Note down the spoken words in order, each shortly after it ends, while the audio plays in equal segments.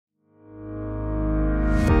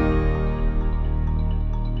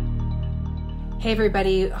Hey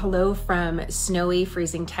everybody, hello from snowy,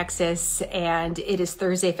 freezing Texas, and it is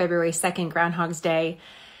Thursday, February 2nd, Groundhog's Day.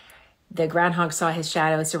 The groundhog saw his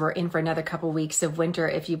shadow, so we're in for another couple weeks of winter,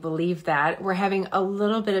 if you believe that. We're having a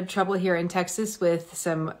little bit of trouble here in Texas with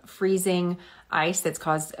some freezing ice that's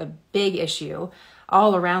caused a big issue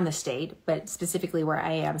all around the state, but specifically where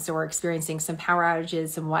I am. So we're experiencing some power outages,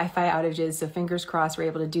 some Wi-Fi outages. So fingers crossed we're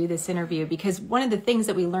able to do this interview, because one of the things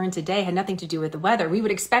that we learned today had nothing to do with the weather. We would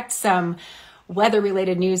expect some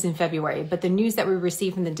weather-related news in February, but the news that we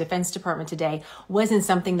received from the Defense Department today wasn't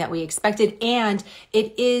something that we expected, and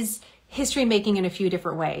it is history making in a few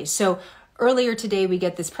different ways. So earlier today, we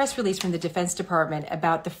get this press release from the Defense Department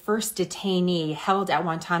about the first detainee held at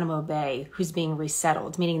Guantanamo Bay who's being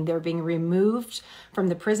resettled, meaning they're being removed from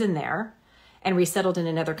the prison there and resettled in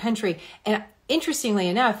another country. And interestingly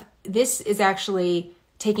enough, this is actually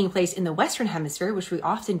taking place in the Western Hemisphere, which we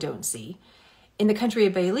often don't see, in the country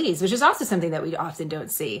of Belize, which is also something that we often don't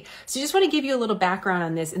see. So just want to give you a little background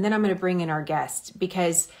on this, and then I'm going to bring in our guest,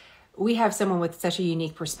 because we have someone with such a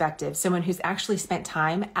unique perspective, someone who's actually spent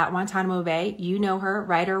time at Guantanamo Bay. You know her,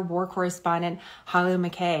 writer, war correspondent, Hollie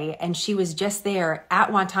McKay, and she was just there at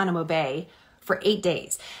Guantanamo Bay for 8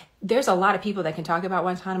 days. There's a lot of people that can talk about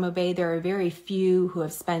Guantanamo Bay. There are very few who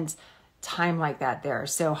have spent time like that there.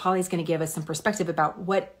 So Hollie's going to give us some perspective about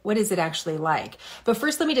what is it actually like. But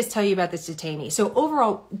first, let me just tell you about this detainee. So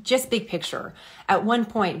overall, just big picture, at one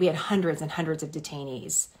point we had hundreds and hundreds of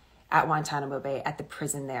detainees at Guantanamo Bay at the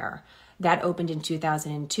prison there. That opened in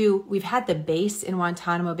 2002. We've had the base in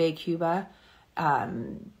Guantanamo Bay, Cuba,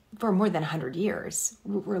 for more than 100 years.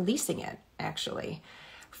 We're leasing it, actually.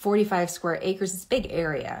 45 square acres, it's a big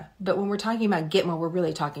area. But when we're talking about Gitmo, we're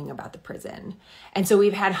really talking about the prison. And so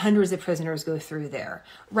we've had hundreds of prisoners go through there.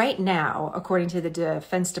 Right now, according to the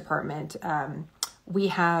Defense Department, we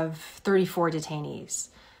have 34 detainees.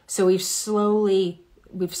 So we've slowly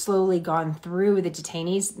gone through the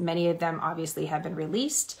detainees. Many of them obviously have been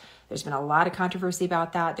released. There's been a lot of controversy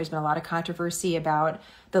about that. There's been a lot of controversy about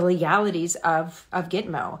the legalities of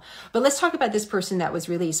Gitmo. But let's talk about this person that was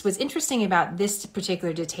released. What's interesting about this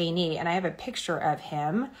particular detainee, and I have a picture of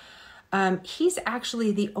him, he's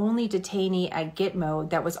actually the only detainee at Gitmo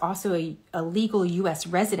that was also a legal U.S.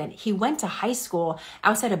 resident. He went to high school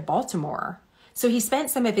outside of Baltimore. So he spent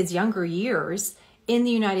some of his younger years in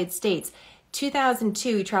the United States.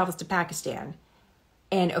 2002, he travels to Pakistan,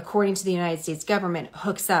 and according to the United States government,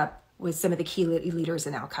 hooks up with some of the key leaders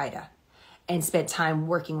in Al-Qaeda and spent time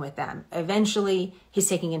working with them. Eventually, he's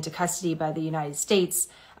taken into custody by the United States.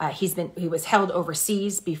 He was held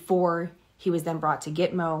overseas before he was then brought to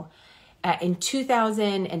Gitmo. In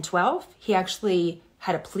 2012, he actually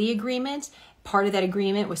had a plea agreement. Part of that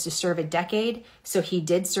agreement was to serve a decade. So he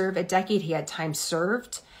did serve a decade. He had time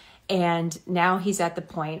served. And now he's at the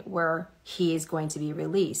point where he is going to be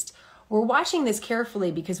released. We're watching this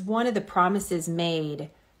carefully because one of the promises made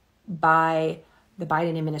by the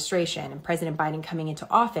Biden administration and President Biden coming into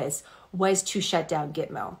office was to shut down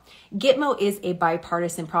Gitmo. Gitmo is a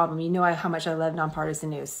bipartisan problem. You know how much I love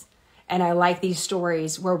nonpartisan news. And I like these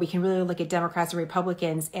stories where we can really look at Democrats and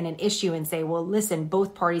Republicans in an issue and say, well, listen,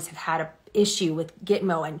 both parties have had an issue with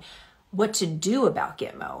Gitmo and what to do about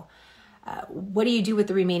Gitmo. What do you do with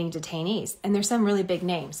the remaining detainees? And there's some really big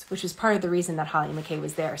names, which was part of the reason that Hollie McKay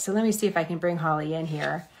was there. So let me see if I can bring Hollie in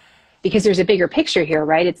here, because there's a bigger picture here,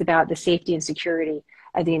 right? It's about the safety and security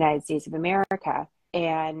of the United States of America.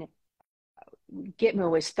 And Gitmo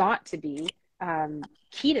was thought to be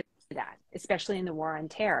key to that, especially in the war on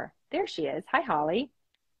terror. There she is. Hi, Hollie.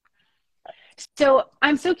 So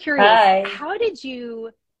I'm so curious, Hi. How did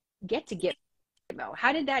you get to Gitmo?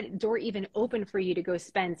 How did that door even open for you to go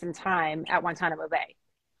spend some time at Guantanamo Bay?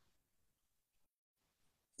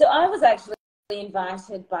 So I was actually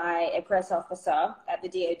invited by a press officer at the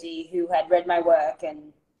DoD who had read my work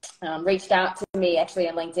and reached out to me actually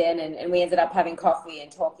on LinkedIn, and we ended up having coffee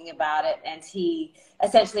and talking about it. And he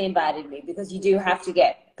essentially invited me because you do have to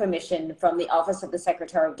get permission from the Office of the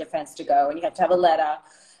Secretary of Defense to go, and you have to have a letter.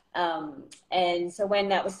 And so when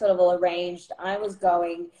that was sort of all arranged, I was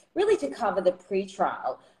going really to cover the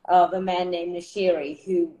pretrial of a man named Nashiri,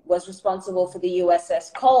 who was responsible for the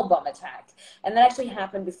USS Cole bomb attack. And that actually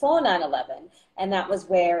happened before 9/11. And that was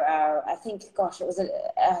where I think, gosh, it was,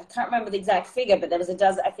 I can't remember the exact figure, but there was a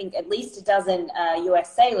dozen, I think at least a dozen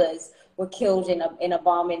US sailors were killed in a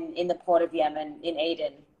bomb in the port of Yemen, in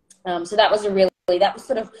Aden. So that was that was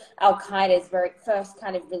sort of Al-Qaeda's very first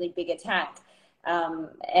kind of really big attack.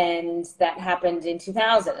 And that happened in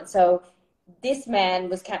 2000. And so this man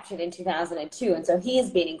was captured in 2002. And so he has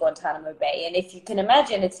been in Guantanamo Bay. And if you can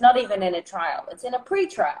imagine, it's not even in a trial. It's in a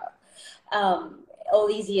pre-trial. all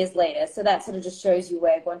these years later. So that sort of just shows you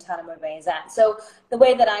where Guantanamo Bay is at. So the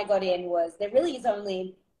way that I got in was there really is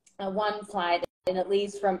only one flight, and it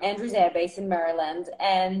leaves from Andrews Air Base in Maryland,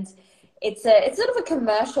 and it's sort of a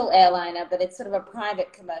commercial airliner, but it's sort of a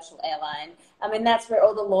private commercial airline. I mean, that's where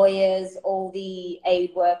all the lawyers, all the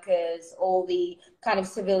aid workers, all the kind of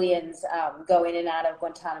civilians go in and out of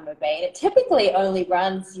Guantanamo Bay. And it typically only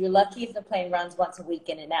runs, you're lucky if the plane runs once a week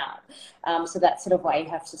in and out. So that's sort of why you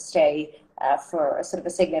have to stay for a sort of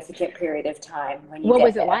a significant period of time when you What get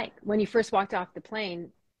was it there. like when you first walked off the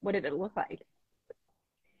plane? What did it look like?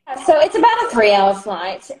 So it's about a 3-hour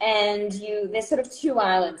flight, and there's sort of 2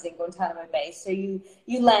 islands in Guantanamo Bay. So you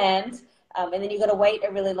land, and then you've got to wait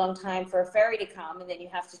a really long time for a ferry to come, and then you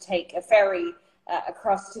have to take a ferry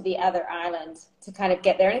across to the other island to kind of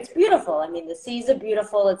get there. And it's beautiful. I mean, the seas are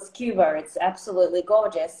beautiful. It's Cuba. It's absolutely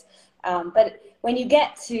gorgeous. But when you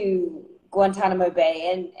get to Guantanamo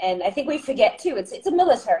Bay, and I think we forget too, it's a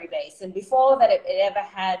military base. And before that, it ever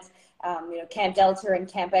had Camp Delta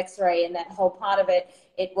and Camp X-Ray and that whole part of it,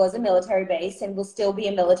 it was a military base and will still be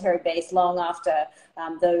a military base long after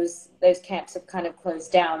those camps have kind of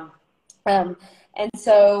closed down. And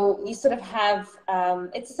so you sort of have,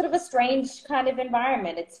 it's sort of a strange kind of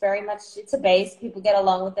environment. It's very much, it's a base. People get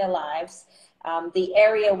along with their lives. The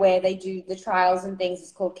area where they do the trials and things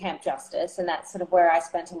is called Camp Justice, and that's sort of where I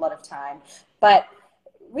spent a lot of time. But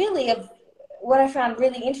really, what I found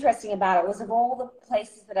really interesting about it was of all the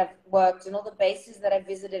places that I've worked and all the bases that I've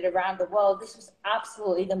visited around the world, this was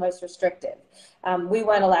absolutely the most restrictive. We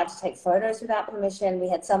weren't allowed to take photos without permission. We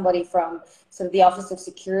had somebody from sort of the Office of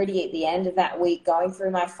Security at the end of that week going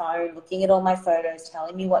through my phone, looking at all my photos,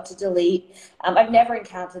 telling me what to delete. I've never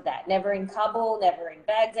encountered that. Never in Kabul, never in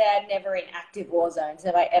Baghdad, never in active war zones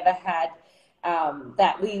have I ever had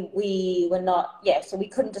that we were not, so we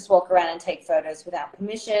couldn't just walk around and take photos without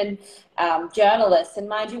permission. Journalists, and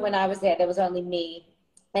mind you, when I was there was only me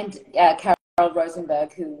and Carol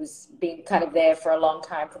Rosenberg, who was been kind of there for a long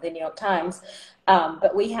time for the New York Times.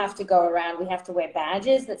 But we have to go around, we have to wear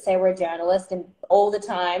badges that say we're a journalist, and all the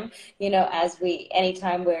time,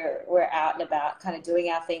 anytime we're out and about kind of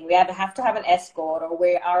doing our thing, we either have to have an escort, or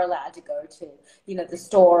we are allowed to go to, the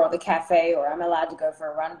store or the cafe, or I'm allowed to go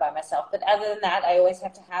for a run by myself. But other than that, I always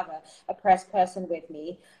have to have a press person with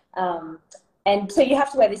me. And so you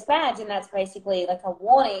have to wear this badge, and that's basically like a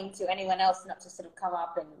warning to anyone else not to sort of come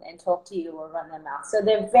up and talk to you or run their mouth. So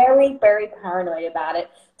they're very, very paranoid about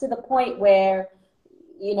it, to the point where,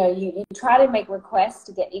 you try to make requests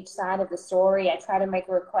to get each side of the story. I try to make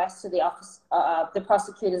a request to the office, the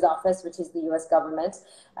prosecutor's office, which is the U.S. government.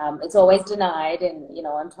 It's always denied, and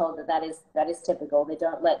I'm told that is typical. They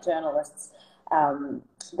don't let journalists.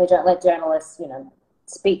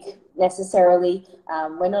 Speak necessarily.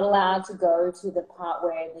 We're not allowed to go to the part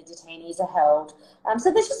where the detainees are held.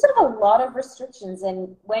 So there's just sort of a lot of restrictions.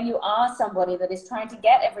 And when you are somebody that is trying to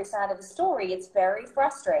get every side of the story, it's very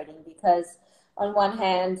frustrating, because on one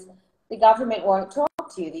hand, the government won't talk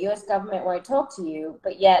to you. The U.S. government won't talk to you,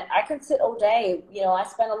 but yet I could sit all day. I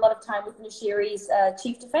spent a lot of time with Nashiri's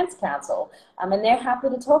chief defense counsel, and they're happy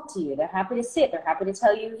to talk to you. They're happy to sit. They're happy to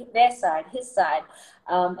tell you their side, his side.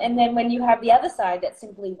 And then when you have the other side that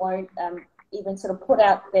simply won't even sort of put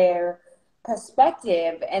out their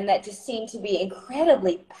perspective, and that just seem to be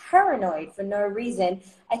incredibly paranoid for no reason,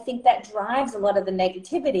 I think that drives a lot of the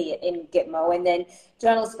negativity in Gitmo. And then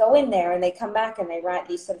journalists go in there and they come back and they write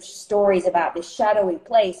these sort of stories about this shadowy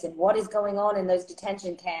place and what is going on in those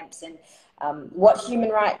detention camps, and what human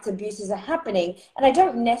rights abuses are happening. And I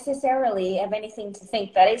don't necessarily have anything to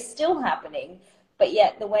think that is still happening, but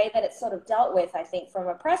yet the way that it's sort of dealt with, I think, from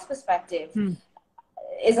a press perspective,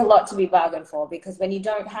 is a lot to be bargained for, because when you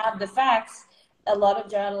don't have the facts, a lot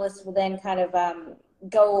of journalists will then kind of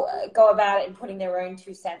go about it and putting their own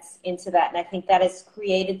 2 cents into that. And I think that has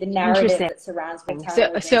created the narrative that surrounds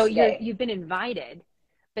Guantanamo. So you've been invited,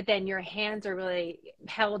 but then your hands are really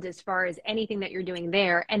held as far as anything that you're doing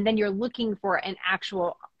there. And then you're looking for an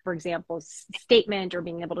actual, for example, statement, or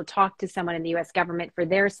being able to talk to someone in the U.S. government for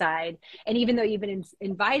their side. And even though you've been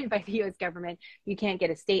invited by the U.S. government, you can't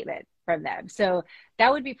get a statement from them. So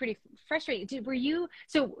that would be pretty frustrating.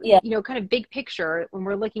 Kind of big picture, when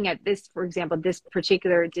we're looking at this, for example, this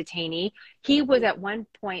particular detainee, he was at one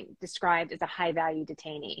point described as a high value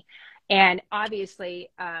detainee. And obviously,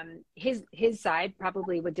 his side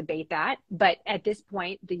probably would debate that. But at this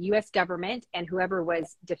point, the U.S. government and whoever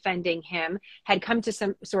was defending him had come to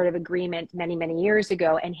some sort of agreement many, many years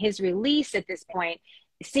ago. And his release at this point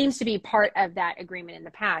seems to be part of that agreement in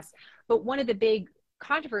the past. But one of the big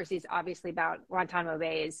controversies, obviously, about Guantanamo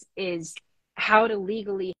Bay is how to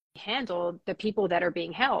legally handle the people that are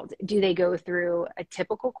being held. Do they go through a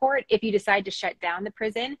typical court? If you decide to shut down the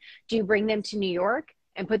prison, do you bring them to New York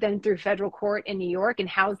and put them through federal court in New York and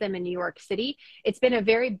house them in New York City? It's been a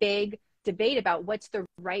very big debate about what's the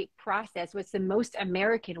right process, what's the most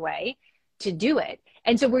American way to do it.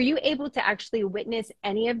 And so were you able to actually witness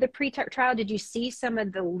any of the pre-trial? Did you see some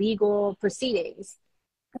of the legal proceedings?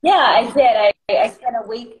 Yeah, I did. I spent a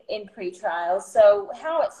week in pre-trial. So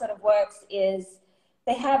how it sort of works is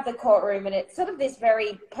they have the courtroom, and it's sort of this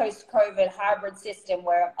very post-COVID hybrid system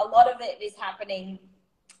where a lot of it is happening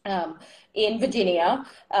in Virginia.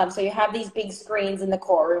 So you have these big screens in the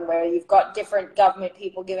courtroom where you've got different government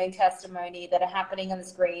people giving testimony that are happening on the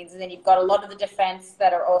screens. And then you've got a lot of the defense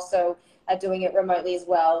that are also doing it remotely as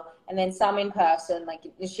well. And then some in person, like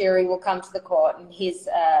the jury will come to the court and his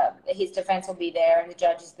defense will be there and the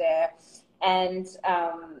judge is there. And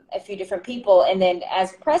a few different people. And then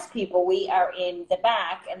as press people, we are in the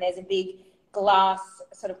back and there's a big glass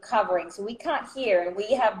sort of covering, so we can't hear, and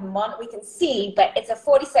we have we can see, but it's a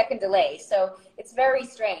 40-second delay, so it's very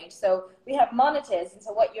strange. So we have monitors, and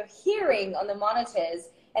so what you're hearing on the monitors,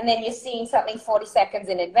 and then you're seeing something 40 seconds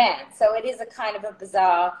in advance. So it is a kind of a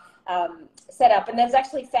bizarre setup. And there's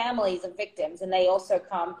actually families of victims, and they also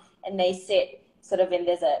come and they sit sort of in,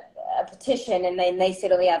 there's a petition, and then they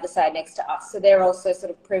sit on the other side next to us, so they're also sort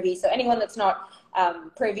of privy. So anyone that's not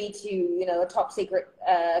privy to, you know, a top secret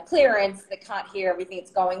clearance, that can't hear everything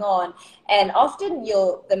that's going on. And often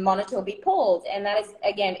the monitor will be pulled, and that is,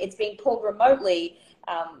 again, it's being pulled remotely.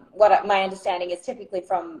 What my understanding is typically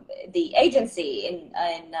from the agency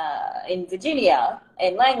in Virginia,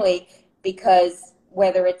 in Langley, because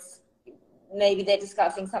whether it's maybe they're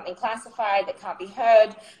discussing something classified that can't be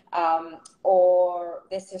heard, or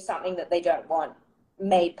this is something that they don't want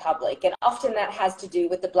made public. And often that has to do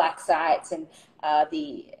with the black sites and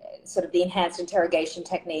the sort of the enhanced interrogation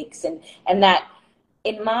techniques. And that,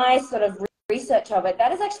 in my sort of research of it,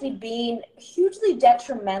 that has actually been hugely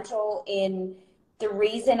detrimental in the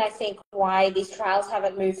reason, I think, why these trials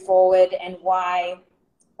haven't moved forward and why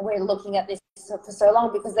we're looking at this for so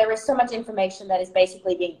long, because there is so much information that is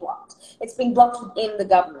basically being blocked. It's being blocked in the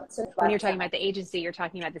government. So when you're talking about the agency, you're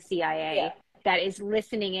talking about the CIA. Yeah. That is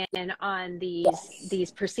listening in on these Yes.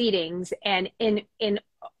 these proceedings, and in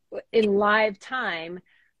live time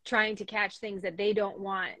trying to catch things that they don't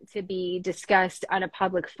want to be discussed on a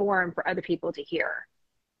public forum for other people to hear.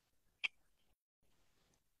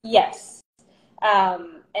 Yes.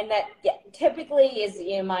 And that, yeah, typically is,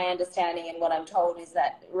 you know, my understanding, and what I'm told is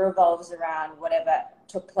that revolves around whatever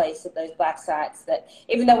took place at those black sites, that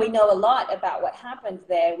even though we know a lot about what happened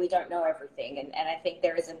there, we don't know everything. And I think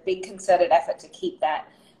there is a big concerted effort to keep that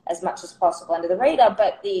as much as possible under the radar.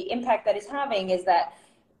 But the impact that is having is that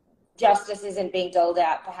justice isn't being doled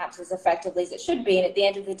out perhaps as effectively as it should be. And at the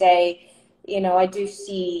end of the day, you know, I do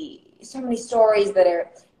see so many stories that are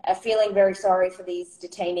feeling very sorry for these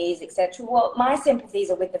detainees, etc. Well, my sympathies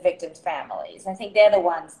are with the victims' families. I think they're the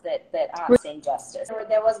ones that aren't seeing justice.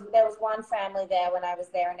 There was one family there when I was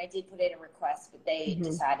there, and I did put in a request, but they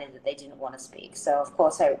decided that they didn't want to speak. So of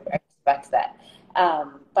course I respect that.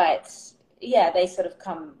 But yeah, they sort of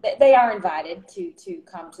come. They are invited to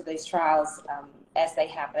come to those trials as they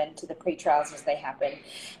happen, to the pre-trials as they happen.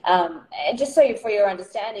 And just so for your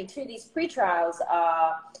understanding, too, these pre-trials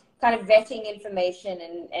are kind of vetting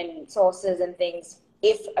information and sources and things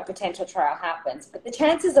if a potential trial happens. But the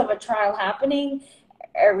chances of a trial happening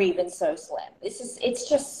are even so slim. It's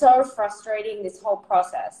just so frustrating, this whole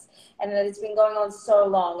process, and that it's been going on so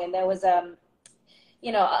long. And there was,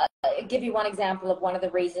 you know, I'll give you one example of one of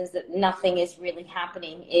the reasons that nothing is really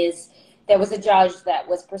happening is there was a judge that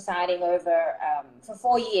was presiding over, for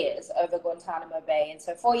 4 years, over Guantanamo Bay. And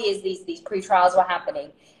so 4 years, these pre-trials were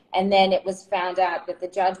happening. And then it was found out that the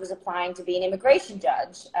judge was applying to be an immigration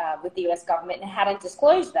judge with the U.S. government and hadn't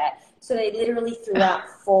disclosed that. So they literally threw out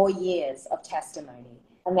 4 years of testimony,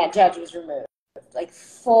 and that judge was removed. Like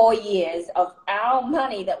 4 years of our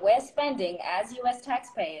money that we're spending as U.S.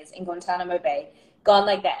 taxpayers in Guantanamo Bay gone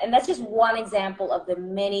like that. And that's just one example of the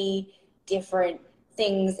many different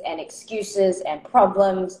things and excuses and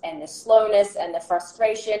problems and the slowness and the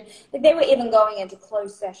frustration. Like they were even going into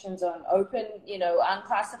closed sessions on open, you know,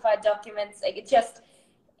 unclassified documents. Like it just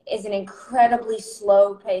is an incredibly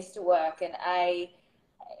slow pace to work. And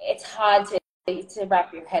it's hard to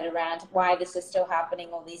wrap your head around why this is still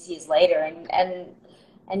happening all these years later.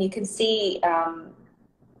 And you can see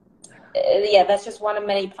yeah, that's just one of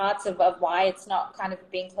many parts of why it's not kind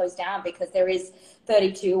of being closed down, because there is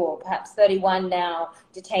 32 or perhaps 31 now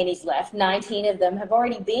detainees left. 19 of them have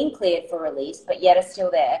already been cleared for release, but yet are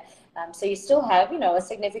still there. So you still have, a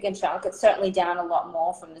significant chunk. It's certainly down a lot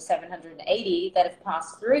more from the 780 that have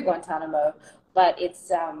passed through Guantanamo, but it's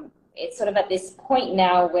sort of at this point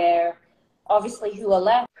now where obviously who are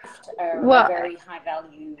left are very high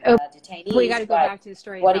value detainees. We got to go back to the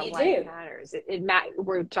story what about do you why do? it matters.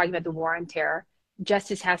 We're talking about the war on terror.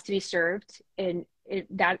 Justice has to be served, and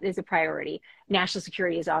that is a priority. National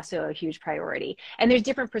security is also a huge priority. And there's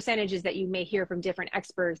different percentages that you may hear from different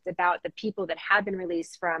experts about the people that have been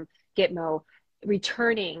released from Gitmo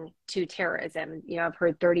returning to terrorism. I've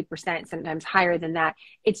heard 30%, sometimes higher than that.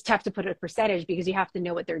 It's tough to put a percentage because you have to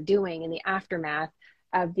know what they're doing in the aftermath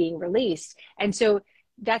of being released. And so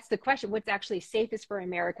that's the question: what's actually safest for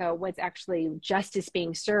America? What's actually justice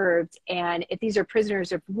being served? And if these are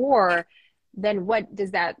prisoners of war, then what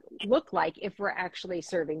does that look like if we're actually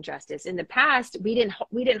serving justice? In the past, we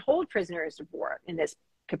didn't hold prisoners of war in this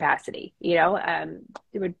capacity. It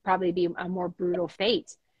would probably be a more brutal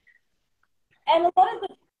fate. And a lot of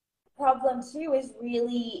the problem too is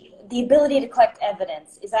really the ability to collect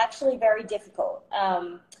evidence is actually very difficult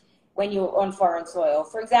when you're on foreign soil.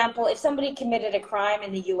 For example, if somebody committed a crime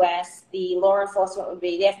in the US, the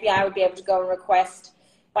FBI would be able to go and request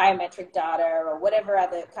biometric data or whatever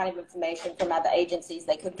other kind of information from other agencies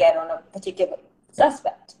they could get on a particular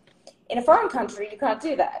suspect. In a foreign country, you can't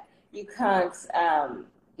do that. You can't,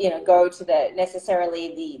 go to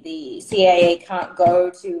the CIA can't go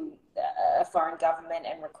to a foreign government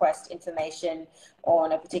and request information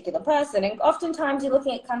on a particular person. And oftentimes you're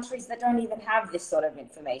looking at countries that don't even have this sort of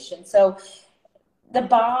information. So the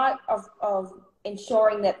bar of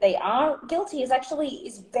ensuring that they are guilty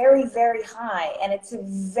is very, very high. And it's a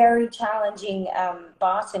very challenging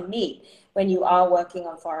bar to meet when you are working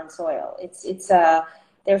on foreign soil.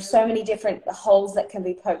 There's so many different holes that can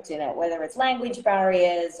be poked in it, whether it's language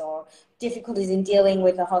barriers or difficulties in dealing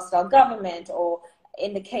with a hostile government, or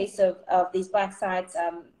in the case of these black sites,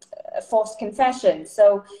 forced confession.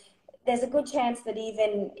 So there's a good chance that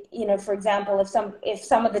even, for example, if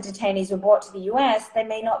some of the detainees were brought to the US, there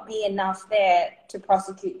may not be enough there to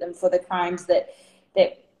prosecute them for the crimes that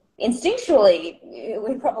instinctually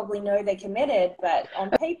we probably know they committed, but on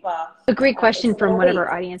paper. A great question from one of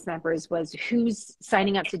our audience members was, who's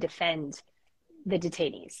signing up to defend the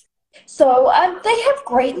detainees? So they have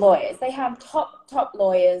great lawyers. They have top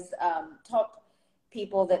lawyers, top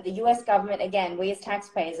people that the US government, again, we as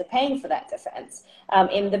taxpayers are paying for that defense.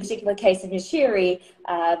 In the particular case of Nashiri,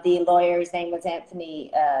 the lawyer's name was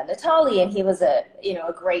Anthony Natali, and he was a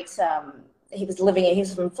great, he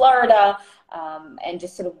was from Florida, and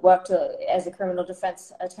just sort of worked as a criminal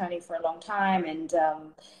defense attorney for a long time. And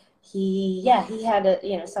he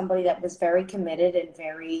had somebody that was very committed and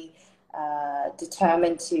very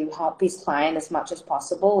determined to help his client as much as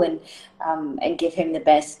possible and give him the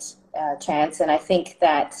best chance. And I think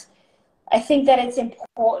that it's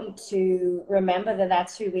important to remember that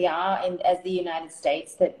that's who we are as the United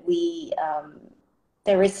States, that we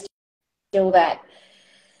there is still that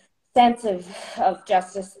sense of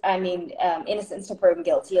justice, innocence to proven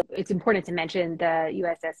guilty. It's important to mention the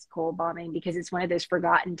USS Cole bombing because it's one of those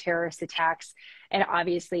forgotten terrorist attacks, and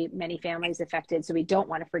obviously many families affected, so we don't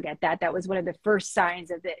want to forget that. That was one of the first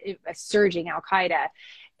signs of a surging Al-Qaeda.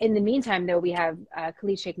 In the meantime, though, we have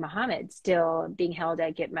Khalid Sheikh Mohammed still being held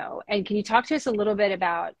at Gitmo. And can you talk to us a little bit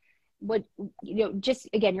about what, just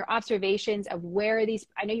again, your observations of where these,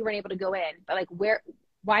 I know you weren't able to go in, but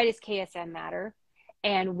why does KSM matter?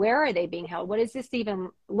 And where are they being held? What does this even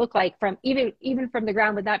look like from even from the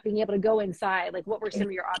ground without being able to go inside? Like, what were some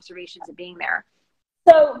of your observations of being there?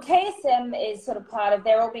 So KSM is sort of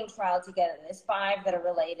they're all being trialed together. There's 5 that are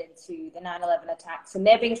related to the 9/11 attacks, and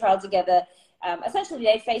they're being trialed together. Essentially,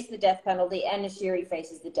 they face the death penalty, and Nashiri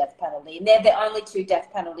faces the death penalty. And they're the only 2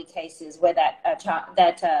 death penalty cases where that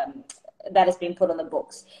has been put on the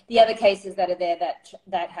books. The other cases that are there,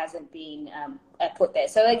 that hasn't been put there.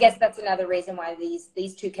 So I guess that's another reason why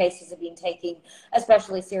these 2 cases have been taken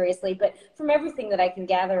especially seriously. But from everything that I can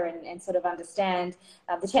gather and sort of understand,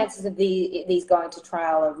 the chances of these going to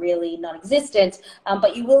trial are really non-existent.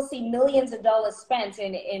 But you will see millions of dollars spent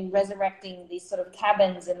in resurrecting these sort of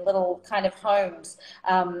cabins and little kind of homes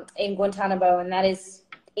in Guantanamo, and that is,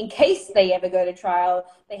 in case they ever go to trial,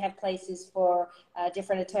 they have places for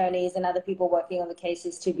different attorneys and other people working on the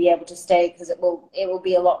cases to be able to stay, because it will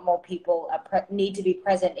be a lot more people need to be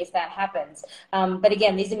present if that happens. But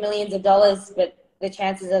again, these are millions of dollars, but the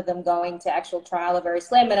chances of them going to actual trial are very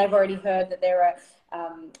slim. And I've already heard that there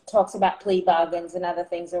talks about plea bargains and other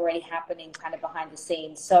things already happening kind of behind the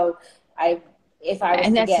scenes. So if I was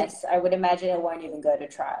And to that's guess, I would imagine it won't even go to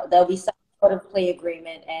trial. There'll be some sort of plea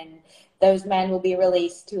agreement, and those men will be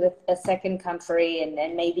released to a second country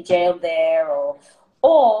and maybe jailed there,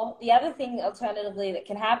 or the other thing alternatively that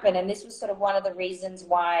can happen, and this was sort of one of the reasons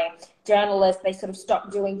why journalists, they sort of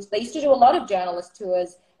stopped doing, they used to do a lot of journalist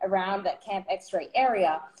tours around that Camp X-ray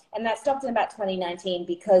area, and that stopped in about 2019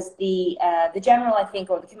 because the general, I think,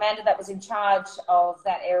 or the commander that was in charge of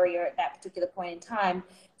that area at that particular point in time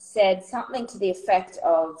said something to the effect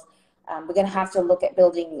of, we're going to have to look at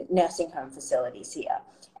building nursing home facilities here.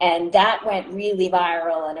 And that went really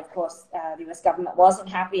viral. And of course, the US government wasn't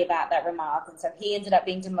happy about that remark. And so he ended up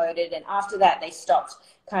being demoted. And after that, they stopped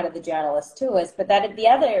kind of the journalist tours. But that the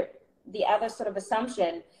other sort of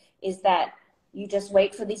assumption is that you just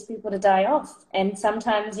wait for these people to die off. And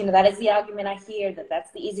sometimes, that is the argument I hear, that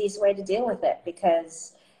that's the easiest way to deal with it.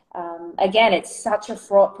 Because, again, it's such a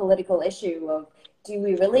fraught political issue of, do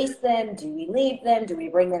we release them? Do we leave them? Do we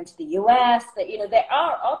bring them to the U.S.? That there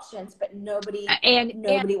are options, but nobody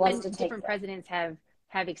wants to take different them. Presidents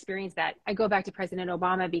have experienced that. I go back to President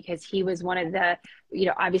Obama because he was one of the,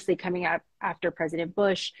 obviously coming up after President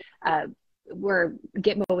Bush, where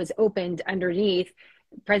Gitmo was opened underneath.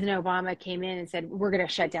 President Obama came in and said, we're going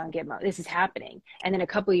to shut down Gitmo. This is happening. And then a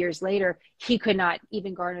couple of years later, he could not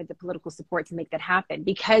even garner the political support to make that happen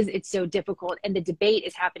because it's so difficult. And the debate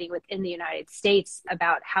is happening within the United States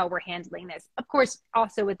about how we're handling this. Of course,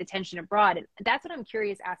 also with the tension abroad. And that's what I'm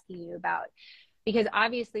curious asking you about, because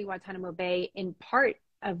obviously Guantanamo Bay, in part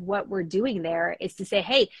of what we're doing there is to say,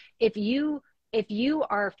 hey, if you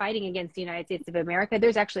are fighting against the United States of America,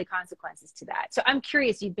 there's actually consequences to that. So I'm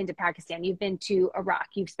curious, you've been to Pakistan, you've been to Iraq,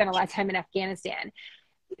 you've spent a lot of time in Afghanistan.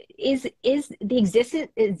 Is the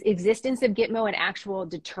existence of Gitmo an actual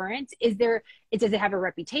deterrent? Does it have a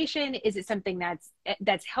reputation? Is it something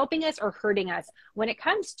that's helping us or hurting us when it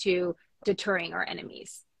comes to deterring our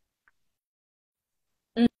enemies?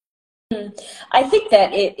 I think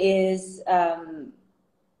that it is.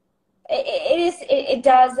 It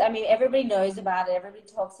does. I mean, everybody knows about it. Everybody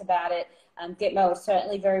talks about it. Gitmo is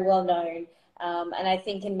certainly very well known. And I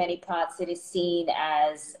think in many parts it is seen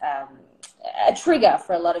as a trigger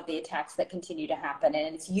for a lot of the attacks that continue to happen.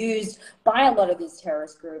 And it's used by a lot of these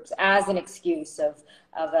terrorist groups as an excuse of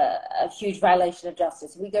a huge violation of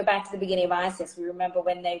justice. We go back to the beginning of ISIS. We remember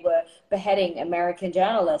when they were beheading American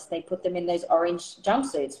journalists, they put them in those orange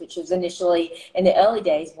jumpsuits, which was initially, in the early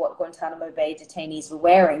days, what Guantanamo Bay detainees were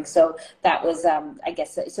wearing. So that was, I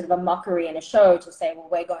guess, sort of a mockery and a show to say, well,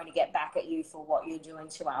 we're going to get back at you for what you're doing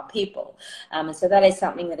to our people. And so that is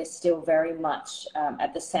something that is still very much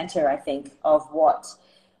at the center, I think, of what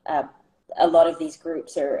a lot of these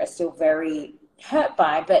groups are still very hurt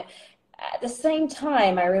by. But at the same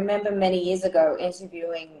time, I remember many years ago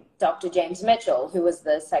interviewing Dr. James Mitchell, who was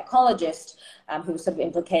the psychologist who was sort of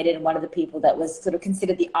implicated in one of the people that was sort of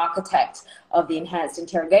considered the architect of the enhanced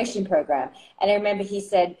interrogation program. And I remember he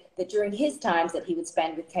said that during his times that he would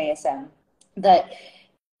spend with KSM, that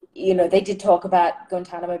they did talk about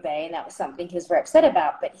Guantanamo Bay, and that was something he was very upset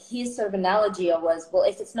about. But his sort of analogy was, well,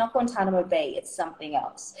 if it's not Guantanamo Bay, it's something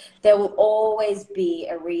else. There will always be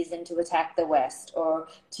a reason to attack the West or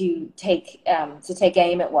to take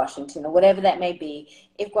aim at Washington or whatever that may be.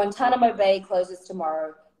 If Guantanamo Bay closes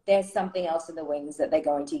tomorrow, there's something else in the wings that they're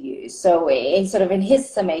going to use. So in his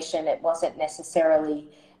summation, it wasn't necessarily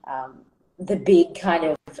the big kind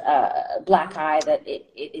of black eye that it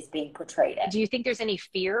is being portrayed as. Do you think there's any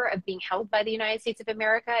fear of being held by the United States of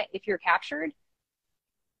America if you're captured?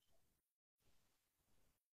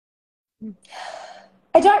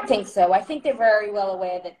 I don't think so. I think they're very well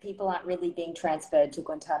aware that people aren't really being transferred to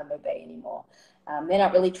Guantanamo Bay anymore. They're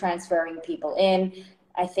not really transferring people in.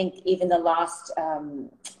 I think even the last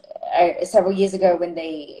several years ago when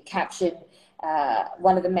they captured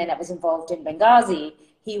one of the men that was involved in Benghazi,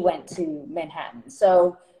 he went to Manhattan.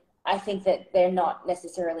 So I think that they're not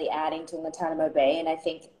necessarily adding to Guantanamo Bay, and I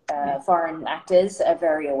think foreign actors are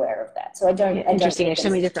very aware of that. So I don't. Interesting. There's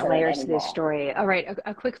so many different layers anymore. to this story. All right,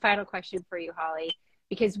 a quick final question for you, Hollie,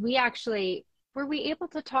 because were we able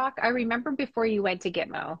to talk? I remember before you went to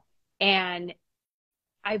Gitmo, and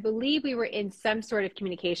I believe we were in some sort of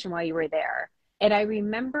communication while you were there, and I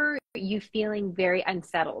remember you feeling very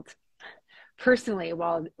unsettled personally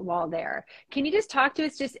while there. Can you just talk to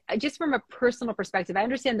us just from a personal perspective? I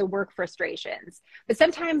understand the work frustrations, but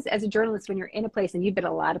sometimes as a journalist, when you're in a place, and you've been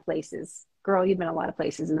a lot of places, girl, you've been a lot of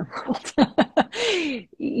places in the world,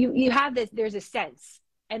 you have there's a sense,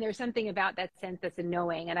 and there's something about that sense that's a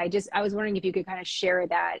knowing. And I was wondering if you could kind of share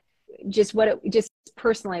that just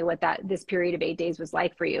personally what this period of 8 days was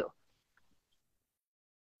like for you.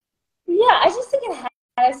 Yeah, I just think it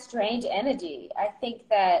had a strange energy. I think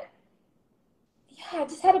that, yeah, it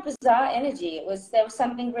just had a bizarre energy. There was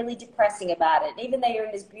something really depressing about it. Even though you're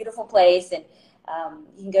in this beautiful place and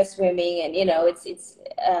you can go swimming and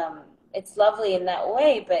it's lovely in that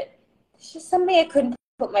way, but it's just something I couldn't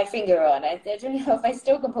put my finger on. I don't know if I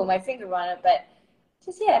still can put my finger on it, but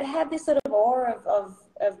just, yeah, it had this sort of aura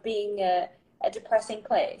of being a depressing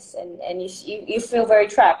place, and you feel very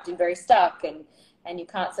trapped and very stuck, and you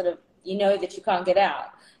can't sort of, you know that you can't get out,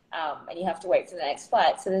 and you have to wait for the next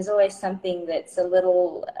flight. So there's always something that's a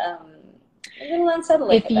little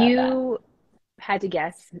unsettling If about that. you had to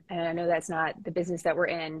guess, and I know that's not the business that we're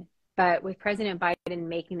in, but with President Biden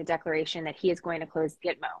making the declaration that he is going to close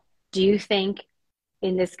Gitmo, do you think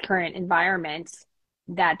in this current environment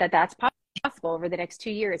that's possible over the next 2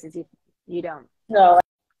 years? Is you don't? No,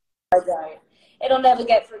 I don't. It'll never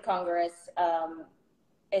get through Congress.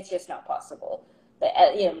 It's just not possible. But,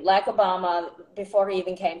 like Obama, before he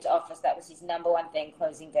even came to office, that was his number one thing,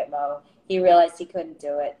 closing Gitmo. He realized he couldn't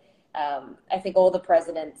do it. I think all the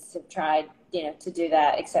presidents have tried, to do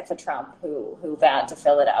that, except for Trump, who vowed to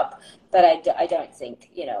fill it up. But I don't think,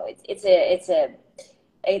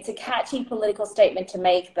 it's a catchy political statement to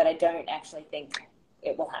make, but I don't actually think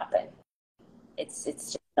it will happen. It's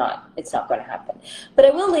just not going to happen. But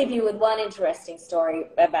I will leave you with one interesting story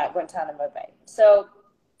about Guantanamo Bay. So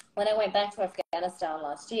when I went back to Afghanistan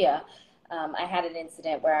last year, I had an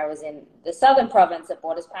incident where I was in the southern province that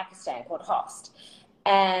borders Pakistan called Host.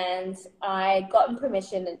 And I gotten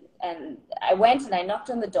permission, and I went and I knocked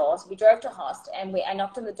on the door. So we drove to Host, and I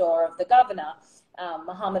knocked on the door of the governor,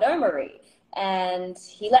 Mohammed Omari. And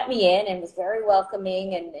he let me in and was very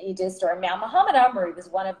welcoming, and he did a story. Now, Mohammed Omari was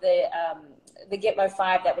one of the Gitmo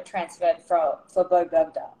 5 that were transferred for Bo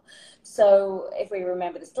Bergdahl. So if we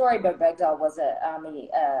remember the story, Bo Bergdahl was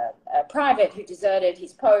a private who deserted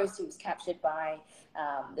his post. He was captured by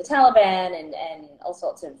the Taliban and all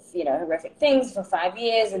sorts of horrific things for 5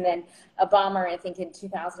 years. And then Obama, I think in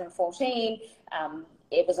 2014,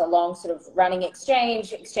 it was a long sort of running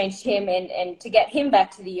exchanged him, and to get him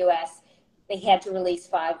back to the U.S., they had to release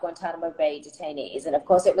 5 Guantanamo Bay detainees. And of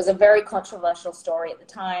course, it was a very controversial story at the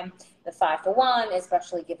time, the 5-for-1,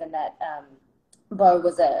 especially given that Bo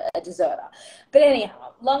was a deserter. But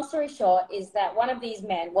anyhow, long story short is that one of these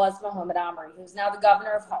men was Mohammed Omari, who's now the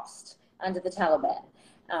governor of Host under the Taliban.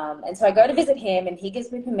 And so I go to visit him, and he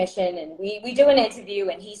gives me permission, and we do an interview,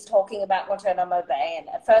 and he's talking about Guantanamo Bay. And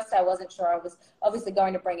at first I wasn't sure I was obviously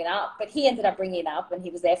going to bring it up, but he ended up bringing it up, and he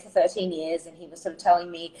was there for 13 years, and he was sort of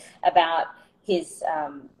telling me about his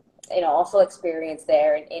awful experience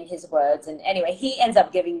there in his words. And anyway, he ends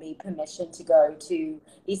up giving me permission to go to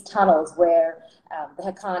these tunnels where the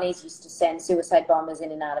Haqqanis used to send suicide bombers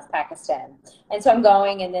in and out of Pakistan. And so I'm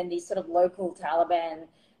going, and then these sort of local Taliban,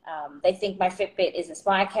 they think my Fitbit is a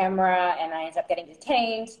spy camera, and I end up getting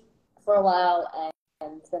detained for a while,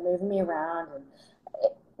 and they're moving me around, and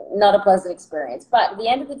not a pleasant experience. But at the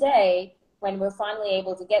end of the day, when we're finally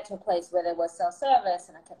able to get to a place where there was self-service,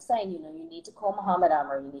 and I kept saying, you need to call Mohammed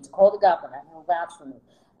Omari, you need to call the governor, he'll vouch for me.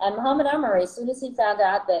 And Mohammed Omari, as soon as he found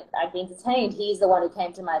out that I'd been detained, he's the one who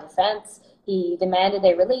came to my defense. He demanded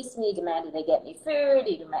they release me, demanded they get me food,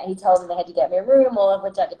 he told me they had to get me a room, all of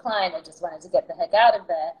which I declined. I just wanted to get the heck out of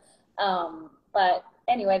there. But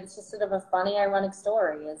anyway, it's just sort of a funny, ironic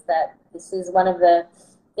story, is that this is one of the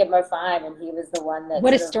Gitmo 5, and he was the one that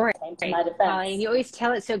What a story came to my defense. You always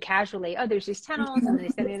tell it so casually. Oh, there's these tunnels, and they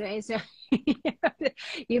send it. So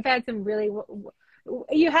you've had some really.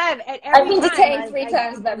 You have at every I've been detained 3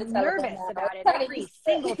 times by the Taliban. Nervous about it every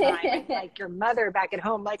single time. Like your mother back at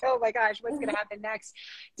home, like, oh my gosh, what's going to happen next?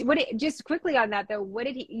 Just quickly on that though, what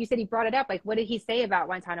did he? You said he brought it up. Like, what did he say about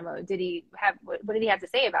Guantanamo? What did he have to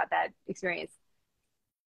say about that experience?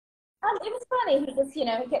 It was funny. He just,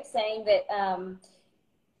 he kept saying that.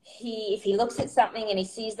 If he looks at something and he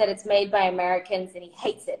sees that it's made by Americans, and he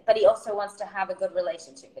hates it, but he also wants to have a good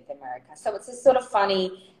relationship with America. So it's just sort of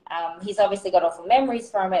funny. He's obviously got awful memories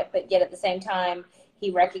from it, but yet at the same time, he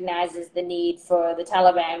recognizes the need for the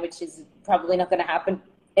Taliban, which is probably not going to happen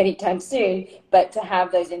anytime soon, but to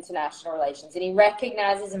have those international relations. And he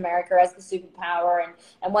recognizes America as the superpower.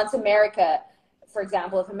 And once America, for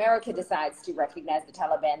example, if America decides to recognize the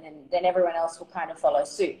Taliban, then everyone else will kind of follow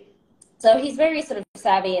suit. So he's very sort of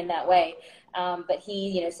savvy in that way, but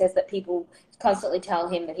he, says that people constantly tell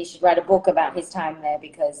him that he should write a book about his time there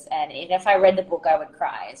and if I read the book, I would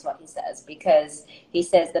cry, is what he says, because he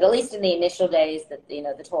says that at least in the initial days that,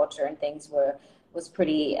 the torture and things were was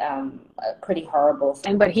pretty pretty horrible.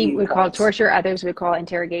 And what he would call torture, others would call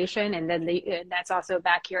interrogation. And then and that's also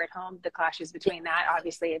back here at home. The clashes between that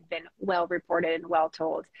obviously have been well reported and well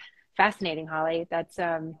told. Fascinating, Hollie. That's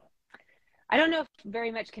I don't know if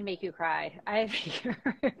very much can make you cry. I think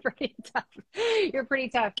you're pretty tough. You're pretty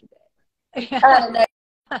tough. No,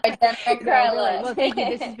 I cry a lot. Well, thank you.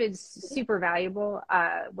 This has been super valuable.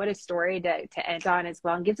 What a story to end on as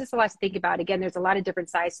well, and gives us a lot to think about. Again, there's a lot of different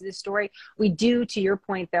sides to this story. We do, to your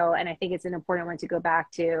point though, and I think it's an important one to go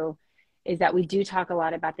back to, is that we do talk a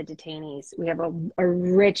lot about the detainees. We have a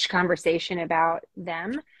rich conversation about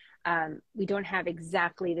them. We don't have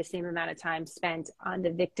exactly the same amount of time spent on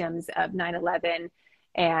the victims of 9/11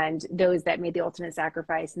 and those that made the ultimate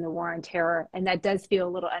sacrifice in the war on terror. And that does feel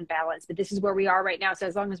a little unbalanced, but this is where we are right now. So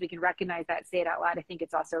as long as we can recognize that, say it out loud, I think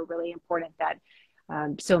it's also really important that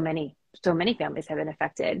so many families have been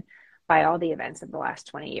affected by all the events of the last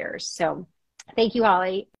 20 years. So thank you,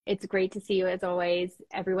 Hollie. It's great to see you as always.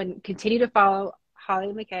 Everyone continue to follow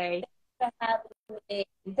Hollie McKay.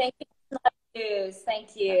 Thank you.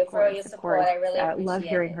 Thank you for your support. I really appreciate love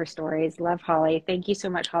hearing her stories. Love Hollie. Thank you so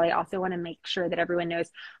much, Hollie. Also want to make sure that everyone knows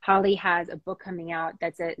Hollie has a book coming out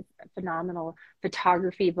that's a phenomenal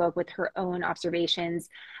photography book with her own observations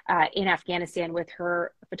in Afghanistan with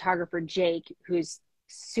her photographer, Jake, who's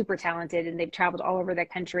super talented, and they've traveled all over the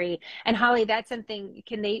country. And Hollie, that's something,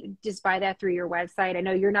 can they just buy that through your website? I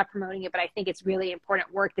know you're not promoting it, but I think it's really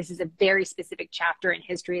important work. This is a very specific chapter in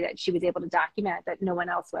history that she was able to document that no one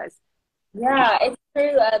else was. Yeah, it's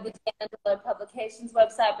through the D'Angelo Publications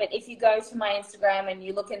website, but if you go to my Instagram and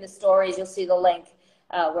you look in the stories, you'll see the link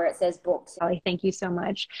where it says books. Hollie, thank you so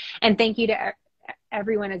much. And thank you to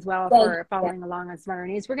everyone as well for following along on Smarter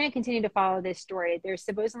News. We're going to continue to follow this story. There's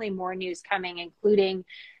supposedly more news coming, including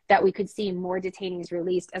that we could see more detainees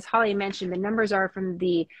released. As Hollie mentioned, the numbers are from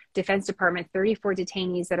the Defense Department, 34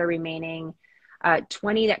 detainees that are remaining,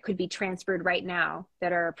 20 that could be transferred right now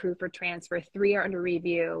that are approved for transfer, 3 are under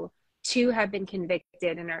review. 2 have been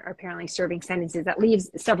convicted and are apparently serving sentences. That leaves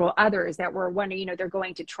several others that were wondering, they're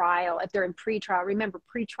going to trial. If they're in pretrial, remember,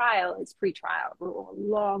 pretrial is pretrial. We're a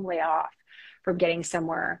long way off from getting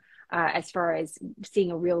somewhere as far as seeing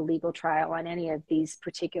a real legal trial on any of these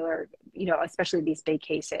particular, especially these big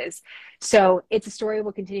cases. So it's a story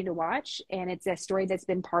we'll continue to watch. And it's a story that's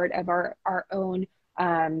been part of our own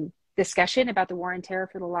discussion about the war on terror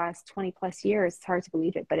for the last 20 plus years. It's hard to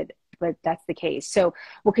believe it, but that's the case. So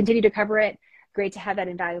we'll continue to cover it. Great to have that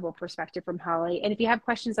invaluable perspective from Hollie. And if you have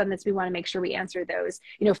questions on this, we want to make sure we answer those.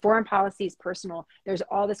 Foreign policy is personal. There's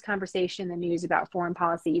all this conversation in the news about foreign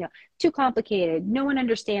policy, too complicated. No one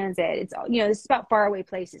understands it. It's, this is about faraway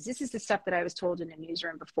places. This is the stuff that I was told in the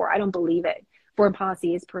newsroom before. I don't believe it. Foreign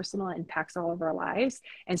policy is personal and impacts all of our lives.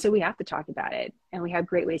 And so we have to talk about it. And we have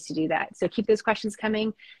great ways to do that. So keep those questions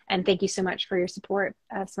coming. And thank you so much for your support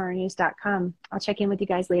at smarternews.com. I'll check in with you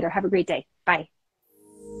guys later. Have a great day. Bye.